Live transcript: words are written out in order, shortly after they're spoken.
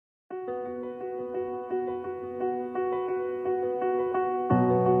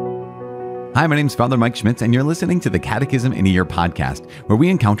Hi, my name is Father Mike Schmitz, and you're listening to the Catechism in a Year podcast, where we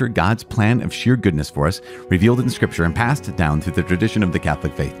encounter God's plan of sheer goodness for us, revealed in Scripture and passed down through the tradition of the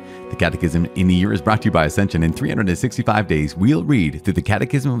Catholic faith. The Catechism in a Year is brought to you by Ascension. In 365 days, we'll read through the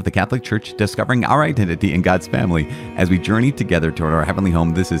Catechism of the Catholic Church, discovering our identity in God's family as we journey together toward our heavenly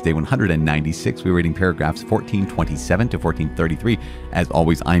home. This is day 196. We're reading paragraphs 1427 to 1433. As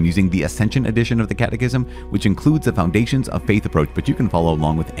always, I'm using the Ascension edition of the Catechism, which includes the Foundations of Faith approach, but you can follow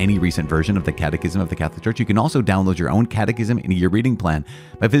along with any recent version of the Catechism of the Catholic Church. You can also download your own Catechism in a Year reading plan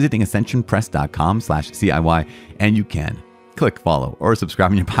by visiting ascensionpress.com/CIY, and you can click follow or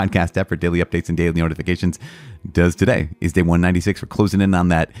subscribe on your podcast app for daily updates and daily notifications. Today is day 196. We're closing in on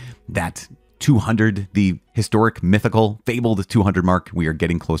that 200, the historic, mythical, fabled 200 mark. We are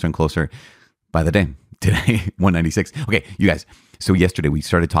getting closer and closer by the day. Today, 196. Okay, you guys. So yesterday we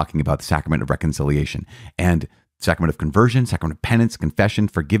started talking about the Sacrament of Reconciliation and Sacrament of Conversion, Sacrament of Penance, Confession,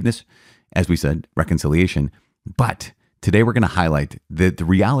 Forgiveness, as we said, reconciliation. But today we're going to highlight the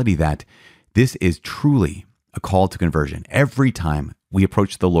reality that this is truly a call to conversion. Every time we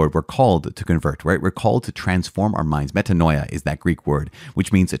approach the Lord, we're called to convert, right? We're called to transform our minds. Metanoia is that Greek word,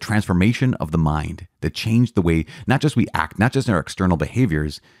 which means a transformation of the mind, that change the way, not just we act, not just in our external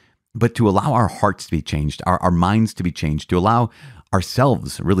behaviors, but to allow our hearts to be changed, our minds to be changed, to allow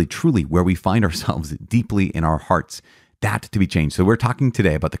ourselves, really, truly, where we find ourselves deeply in our hearts, that to be changed. So we're talking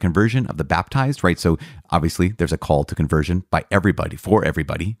today about the conversion of the baptized, right? So obviously there's a call to conversion by everybody, for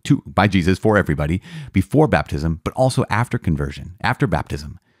everybody, by Jesus, for everybody, before baptism, but also after conversion, after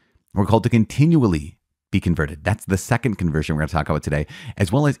baptism. We're called to continually be converted. That's the second conversion we're going to talk about today,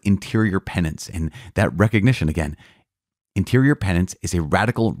 as well as interior penance. And that recognition, again, interior penance is a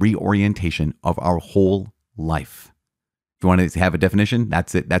radical reorientation of our whole life. If you want to have a definition,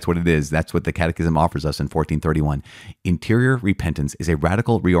 that's it. That's what it is. That's what the Catechism offers us in 1431. Interior repentance is a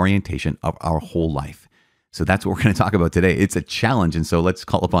radical reorientation of our whole life. So that's what we're going to talk about today. It's a challenge. And so let's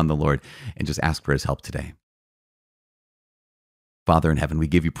call upon the Lord and just ask for his help today. Father in heaven, we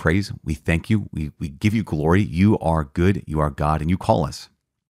give you praise. We thank you. We give you glory. You are good. You are God. And you call us.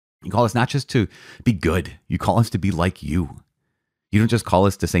 You call us not just to be good. You call us to be like you. You don't just call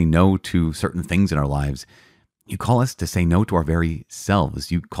us to say no to certain things in our lives. You call us to say no to our very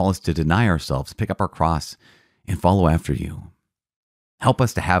selves. You call us to deny ourselves, pick up our cross, and follow after you. Help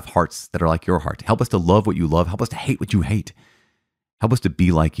us to have hearts that are like your heart. Help us to love what you love. Help us to hate what you hate. Help us to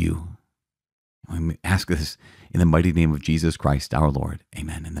be like you. We ask this in the mighty name of Jesus Christ, our Lord.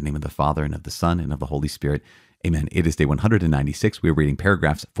 Amen. In the name of the Father, and of the Son, and of the Holy Spirit. Amen. It is day 196. We are reading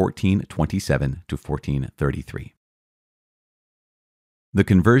paragraphs 1427 to 1433. The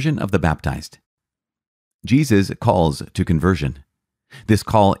conversion of the baptized. Jesus calls to conversion. This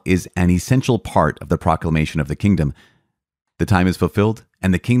call is an essential part of the proclamation of the kingdom. The time is fulfilled,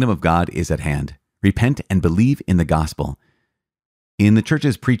 and the kingdom of God is at hand. Repent and believe in the gospel. In the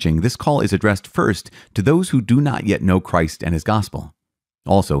church's preaching, this call is addressed first to those who do not yet know Christ and his gospel.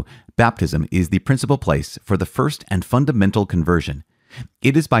 Also, baptism is the principal place for the first and fundamental conversion.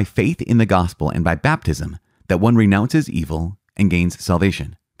 It is by faith in the gospel and by baptism that one renounces evil and gains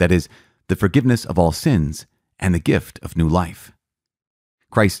salvation. That is, the forgiveness of all sins, and the gift of new life.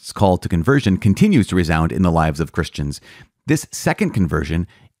 Christ's call to conversion continues to resound in the lives of Christians. This second conversion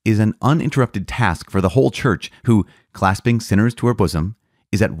is an uninterrupted task for the whole church who, clasping sinners to her bosom,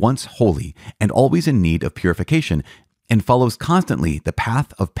 is at once holy and always in need of purification, and follows constantly the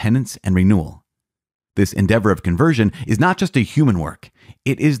path of penance and renewal. This endeavor of conversion is not just a human work.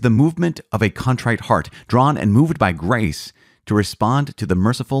 It is the movement of a contrite heart, drawn and moved by grace to respond to the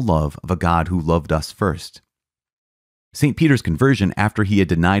merciful love of a God who loved us first. St. Peter's conversion after he had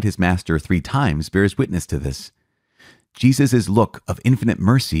denied his master 3 times bears witness to this. Jesus' look of infinite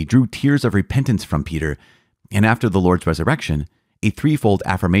mercy drew tears of repentance from Peter, and after the Lord's resurrection, a threefold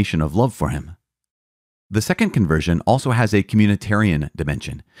affirmation of love for him. The second conversion also has a communitarian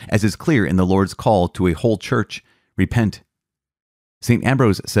dimension, as is clear in the Lord's call to a whole church, repent. St.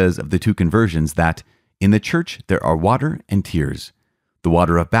 Ambrose says of the 2 conversions that, in the church, there are water and tears, the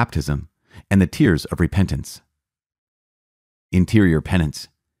water of baptism and the tears of repentance. Interior penance.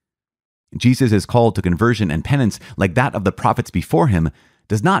 Jesus' call to conversion and penance, like that of the prophets before him,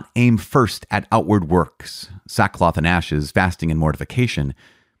 does not aim first at outward works, sackcloth and ashes, fasting and mortification,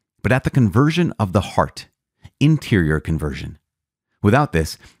 but at the conversion of the heart, interior conversion. Without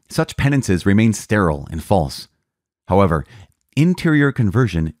this, such penances remain sterile and false. However, interior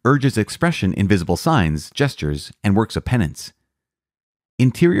conversion urges expression in visible signs, gestures, and works of penance.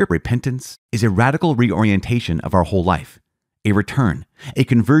 Interior repentance is a radical reorientation of our whole life, a return, a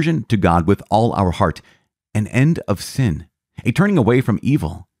conversion to God with all our heart, an end of sin, a turning away from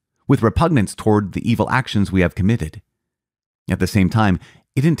evil, with repugnance toward the evil actions we have committed. At the same time,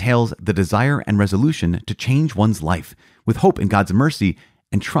 it entails the desire and resolution to change one's life with hope in God's mercy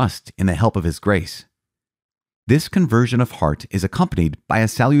and trust in the help of His grace. This conversion of heart is accompanied by a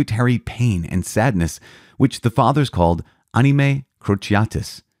salutary pain and sadness, which the Fathers called anime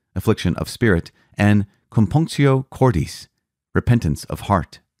cruciatus, affliction of spirit, and compunctio cordis, repentance of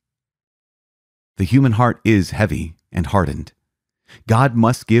heart. The human heart is heavy and hardened. God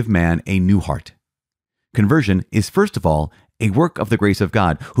must give man a new heart. Conversion is first of all a work of the grace of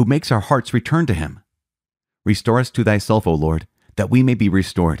God, who makes our hearts return to Him. Restore us to Thyself, O Lord, that we may be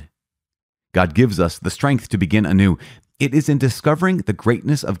restored. God gives us the strength to begin anew. It is in discovering the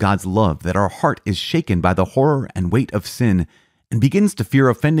greatness of God's love that our heart is shaken by the horror and weight of sin and begins to fear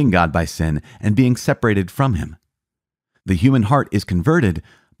offending God by sin and being separated from Him. The human heart is converted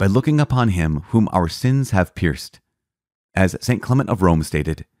by looking upon Him whom our sins have pierced. As St. Clement of Rome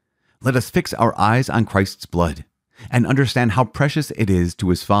stated, "Let us fix our eyes on Christ's blood and understand how precious it is to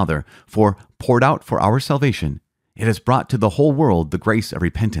His Father, for poured out for our salvation, it has brought to the whole world the grace of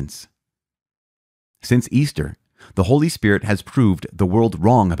repentance." Since Easter, the Holy Spirit has proved the world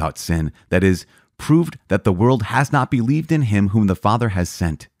wrong about sin, that is, proved that the world has not believed in Him whom the Father has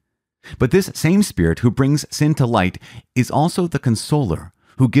sent. But this same Spirit who brings sin to light is also the consoler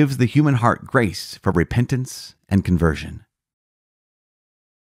who gives the human heart grace for repentance and conversion.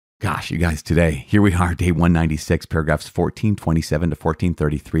 Gosh, you guys, today, here we are, day 196, paragraphs 1427 to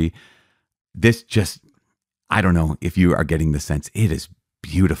 1433. This just, I don't know if you are getting the sense. It is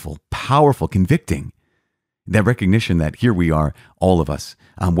beautiful, powerful, convicting. That recognition that here we are, all of us,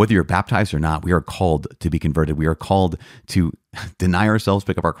 whether you're baptized or not, we are called to be converted. We are called to deny ourselves,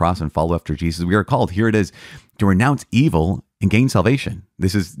 pick up our cross, and follow after Jesus. We are called, here it is, to renounce evil and gain salvation.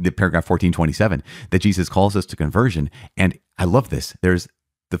 This is the paragraph 1427, that Jesus calls us to conversion. And I love this. There's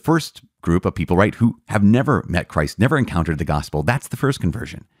the first group of people, right, who have never met Christ, never encountered the gospel. That's the first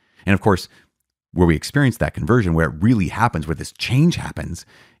conversion. And of course, where we experience that conversion, where it really happens, where this change happens,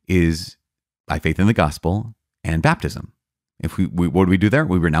 is by faith in the gospel and baptism. If we what do we do there?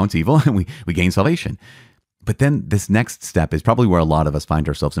 We renounce evil and we gain salvation. But then this next step is probably where a lot of us find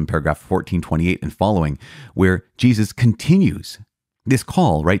ourselves in paragraph 1428 and following, where Jesus continues this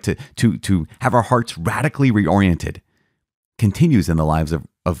call, right, to have our hearts radically reoriented, continues in the lives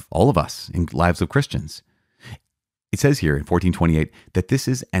of all of us, in lives of Christians. It says here in 1428 that this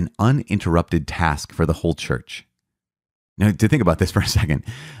is an uninterrupted task for the whole church. Now, to think about this for a second,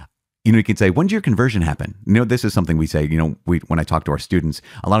 you can say, when did your conversion happen? This is something we say, when I talk to our students,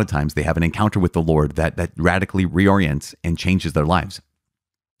 a lot of times they have an encounter with the Lord that radically reorients and changes their lives.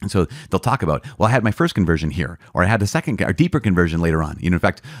 And so they'll talk about, well, I had my first conversion here, or I had a second or deeper conversion later on. In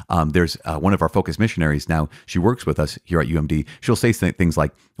fact, there's one of our focus missionaries now, she works with us here at UMD. She'll say things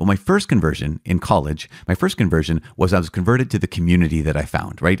like, well, my first conversion in college, my first conversion was I was converted to the community that I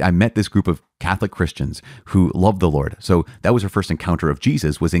found, right? I met this group of Catholic Christians who loved the Lord. So that was her first encounter of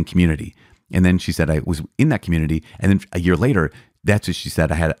Jesus, was in community. And then she said, I was in that community. And then a year later, that's what she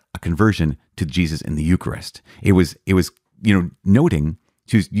said, I had a conversion to Jesus in the Eucharist. It was, noting,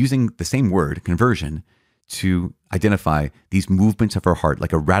 she was using the same word, conversion, to identify these movements of her heart,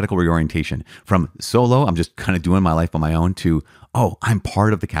 like a radical reorientation from solo, I'm just kind of doing my life on my own, to, oh, I'm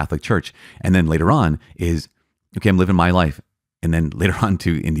part of the Catholic Church. And then later on is, okay, I'm living my life. And then later on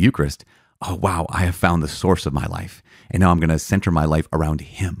to in the Eucharist, oh, wow, I have found the source of my life. And now I'm going to center my life around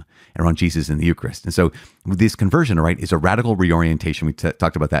Him, around Jesus in the Eucharist. And so this conversion, right, is a radical reorientation. We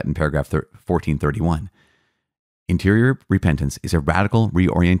talked about that in paragraph 1431. Interior repentance is a radical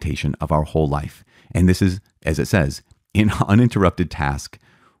reorientation of our whole life. And this is, as it says, an uninterrupted task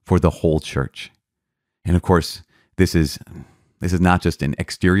for the whole church. And of course, this is not just an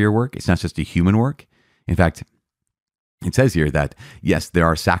exterior work. It's not just a human work. In fact, it says here that, yes, there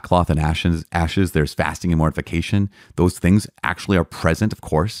are sackcloth and ashes, there's fasting and mortification. Those things actually are present, of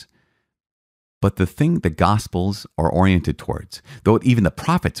course. But the thing the Gospels are oriented towards, though even the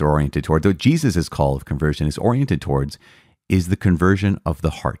prophets are oriented toward, though Jesus' call of conversion is oriented towards, is the conversion of the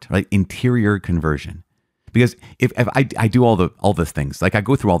heart, right? Interior conversion. Because if I do all the things, like I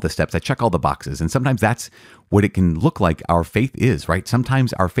go through all the steps, I check all the boxes, and sometimes that's what it can look like our faith is, right?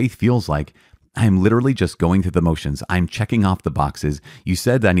 Sometimes our faith feels like I'm literally just going through the motions. I'm checking off the boxes. You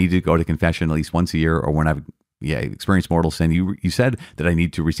said that I need to go to confession at least once a year, or when I've experienced mortal sin. You said that I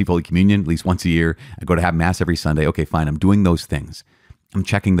need to receive Holy Communion at least once a year. I go to have Mass every Sunday. Okay, fine. I'm doing those things. I'm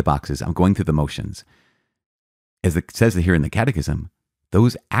checking the boxes. I'm going through the motions. As it says here in the Catechism,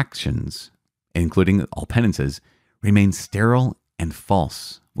 those actions, including all penances, remain sterile and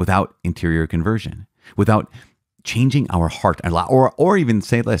false without interior conversion, without changing our heart, or even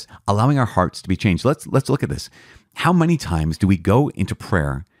say this, allowing our hearts to be changed. Let's look at this. How many times do we go into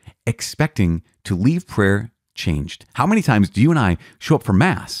prayer expecting to leave prayer changed? How many times do you and I show up for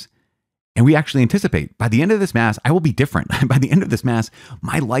Mass and we actually anticipate, by the end of this Mass, I will be different. By the end of this Mass,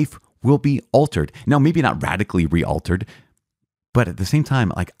 my life will be altered. Now, maybe not radically re-altered, but at the same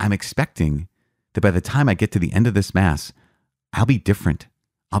time, like I'm expecting that by the time I get to the end of this Mass, I'll be different.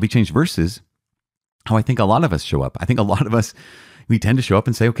 I'll be changed versus how I think a lot of us show up. I think a lot of us, we tend to show up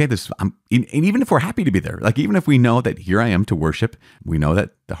and say, okay, and even if we're happy to be there, like even if we know that here I am to worship, we know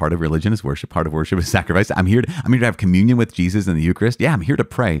that the heart of religion is worship, heart of worship is sacrifice. I'm here to have communion with Jesus in the Eucharist. Yeah, I'm here to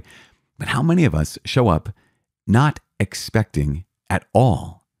pray. But how many of us show up not expecting at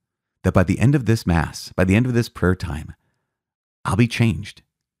all that by the end of this Mass, by the end of this prayer time, I'll be changed.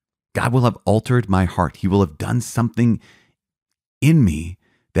 God will have altered my heart. He will have done something in me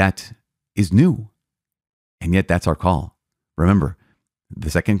that is new. And yet that's our call. Remember, the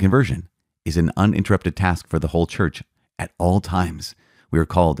second conversion is an uninterrupted task for the whole church at all times. We are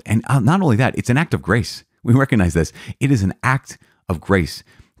called. And not only that, it's an act of grace. We recognize this. It is an act of grace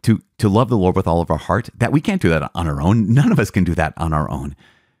to love the Lord with all of our heart, that we can't do that on our own. None of us can do that on our own.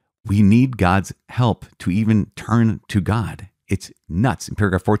 We need God's help to even turn to God. It's nuts. In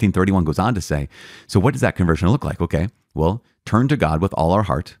paragraph 1431 goes on to say, so what does that conversion look like? Okay, well, turn to God with all our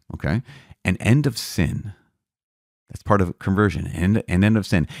heart, okay? An end of sin. That's part of conversion. An end of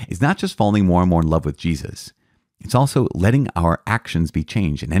sin. It's not just falling more and more in love with Jesus. It's also letting our actions be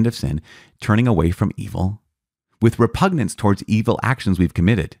changed. An end of sin, turning away from evil with repugnance towards evil actions we've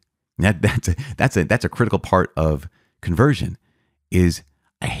committed. That's a critical part of conversion, is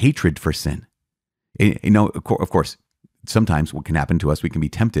a hatred for sin. Of course, sometimes what can happen to us, we can be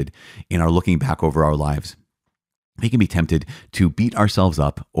tempted in our looking back over our lives. We can be tempted to beat ourselves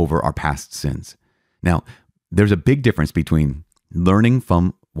up over our past sins. Now, there's a big difference between learning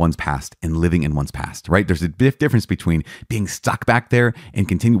from one's past and living in one's past, right? There's a big difference between being stuck back there and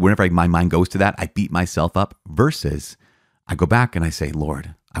continue, whenever my mind goes to that, I beat myself up, versus I go back and I say,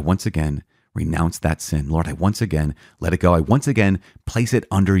 Lord, I once again renounce that sin. Lord, I once again let it go. I once again place it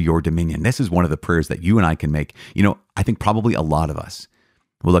under your dominion. This is one of the prayers that you and I can make. I think probably a lot of us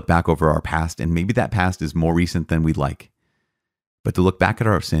will look back over our past, and maybe that past is more recent than we'd like. But to look back at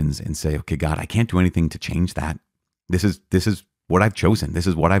our sins and say, okay, God, I can't do anything to change that. This is what I've chosen. This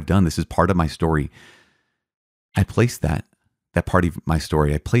is what I've done. This is part of my story. I place that part of my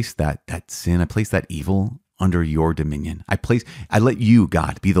story. I place that sin. I place that evil under your dominion. I let you,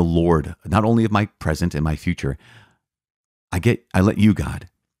 God, be the Lord, not only of my present and my future. I let you, God,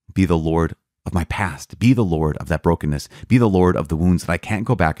 be the Lord of my past. Be the Lord of that brokenness. Be the Lord of the wounds that I can't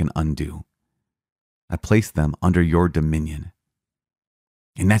go back and undo. I place them under your dominion.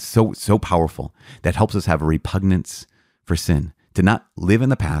 And that's so powerful. That helps us have a repugnance for sin, to not live in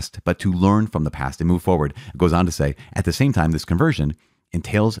the past, but to learn from the past and move forward. It goes on to say, at the same time, this conversion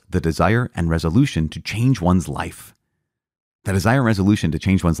entails the desire and resolution to change one's life. The desire and resolution to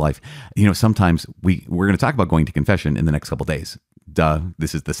change one's life. Sometimes we're going to talk about going to confession in the next couple of days.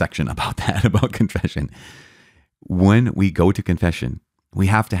 This is the section about that, about confession. When we go to confession, we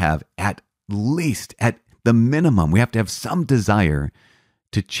have to have at the minimum, we have to have some desire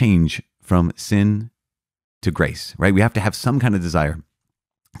to change from sin to grace, right? We have to have some kind of desire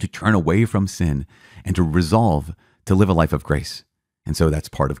to turn away from sin and to resolve to live a life of grace. And so that's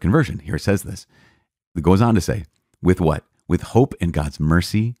part of conversion. Here it says this. It goes on to say, with what? With hope in God's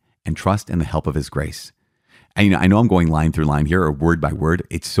mercy and trust in the help of his grace. And I know I'm going line through line here, or word by word.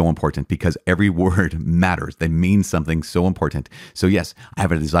 It's so important because every word matters. They mean something so important. So yes, I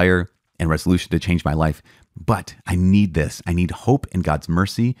have a desire and resolution to change my life, but I need this. I need hope in God's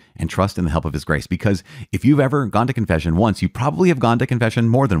mercy and trust in the help of his grace. Because if you've ever gone to confession once, you probably have gone to confession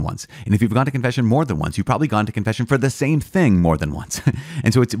more than once. And if you've gone to confession more than once, you've probably gone to confession for the same thing more than once.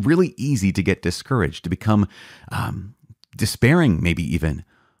 And so it's really easy to get discouraged, to become despairing, maybe even,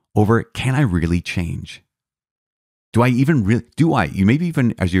 over, can I really change? Do I even you maybe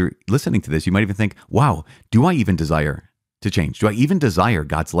even, as you're listening to this, you might even think, wow, do I even desire to change? Do I even desire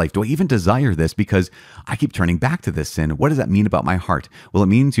God's life? Do I even desire this? Because I keep turning back to this sin. What does that mean about my heart? Well, it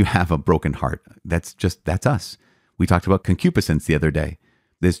means you have a broken heart. That's us. We talked about concupiscence the other day.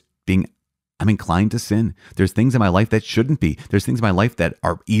 I'm inclined to sin. There's things in my life that shouldn't be. There's things in my life that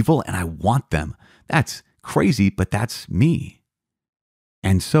are evil and I want them. That's crazy, but that's me.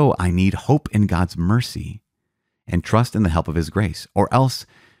 And so I need hope in God's mercy and trust in the help of his grace, or else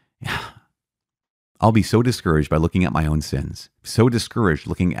I'll be so discouraged by looking at my own sins, so discouraged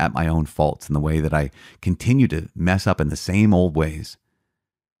looking at my own faults and the way that I continue to mess up in the same old ways,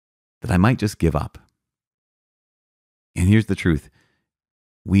 that I might just give up. And here's the truth.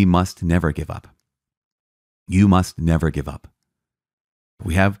 We must never give up. You must never give up.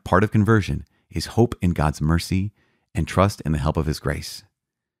 We have part of conversion is hope in God's mercy and trust in the help of his grace.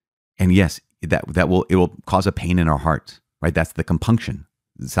 And yes, it will cause a pain in our heart, right? That's the compunction,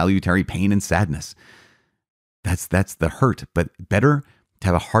 salutary pain and sadness. That's the hurt, but better to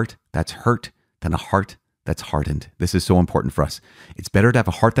have a heart that's hurt than a heart that's hardened. This is so important for us. It's better to have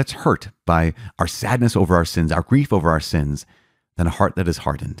a heart that's hurt by our sadness over our sins, our grief over our sins, than a heart that is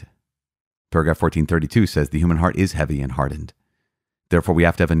hardened. Paragraph 1432 says the human heart is heavy and hardened. Therefore, we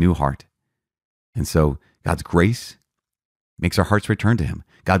have to have a new heart. And so God's grace makes our hearts return to him.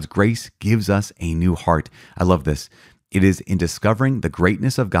 God's grace gives us a new heart. I love this. It is in discovering the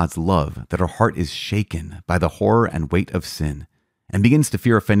greatness of God's love that our heart is shaken by the horror and weight of sin and begins to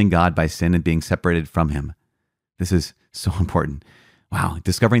fear offending God by sin and being separated from him. This is so important. Wow,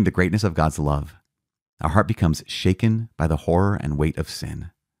 discovering the greatness of God's love. Our heart becomes shaken by the horror and weight of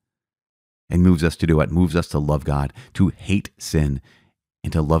sin and moves us to do what? Moves us to love God, to hate sin,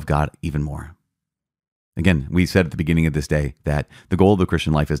 and to love God even more. Again, we said at the beginning of this day that the goal of the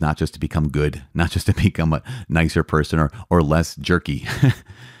Christian life is not just to become good, not just to become a nicer person or less jerky.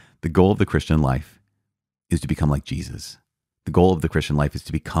 The goal of the Christian life is to become like Jesus. The goal of the Christian life is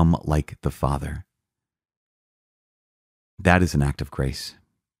to become like the Father. That is an act of grace.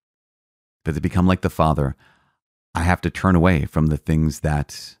 But to become like the Father, I have to turn away from the things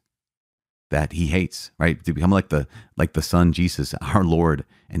that he hates, right? To become like the Son, Jesus, our Lord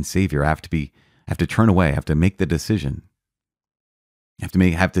and Savior, I have to turn away. I have to make the decision. I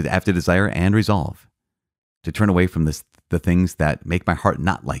have to desire and resolve to turn away from the things that make my heart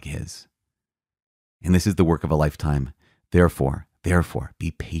not like his. And this is the work of a lifetime. Therefore,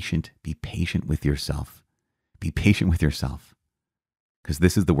 be patient with yourself. Be patient with yourself, because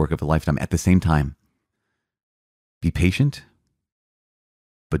this is the work of a lifetime. At the same time, be patient,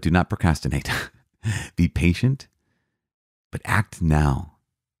 but do not procrastinate. Be patient, but act now.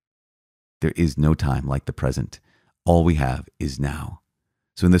 There is no time like the present. All we have is now.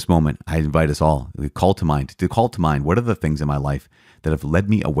 So in this moment, I invite us all to call to mind what are the things in my life that have led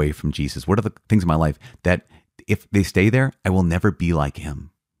me away from Jesus? What are the things in my life that if they stay there, I will never be like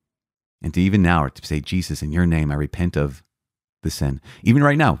him? And to even now, to say, Jesus, in your name, I repent of the sin. Even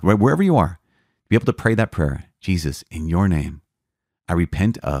right now, wherever you are, be able to pray that prayer. Jesus, in your name, I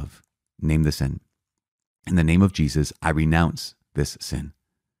repent of, name the sin. In the name of Jesus, I renounce this sin.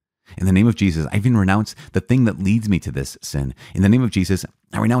 In the name of Jesus, I even renounce the thing that leads me to this sin. In the name of Jesus,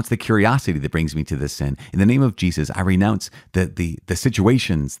 I renounce the curiosity that brings me to this sin. In the name of Jesus, I renounce the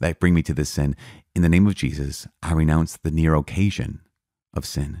situations that bring me to this sin. In the name of Jesus, I renounce the near occasion of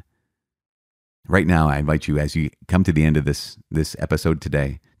sin. Right now, I invite you, as you come to the end of this episode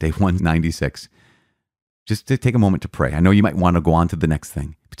today, day 196, just to take a moment to pray. I know you might want to go on to the next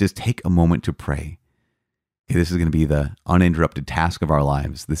thing, but just take a moment to pray. Okay, this is going to be the uninterrupted task of our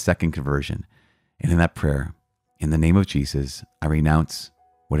lives, the second conversion. And in that prayer, in the name of Jesus, I renounce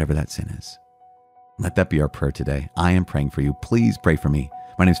whatever that sin is. Let that be our prayer today. I am praying for you. Please pray for me.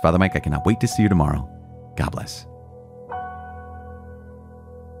 My name is Father Mike. I cannot wait to see you tomorrow. God bless.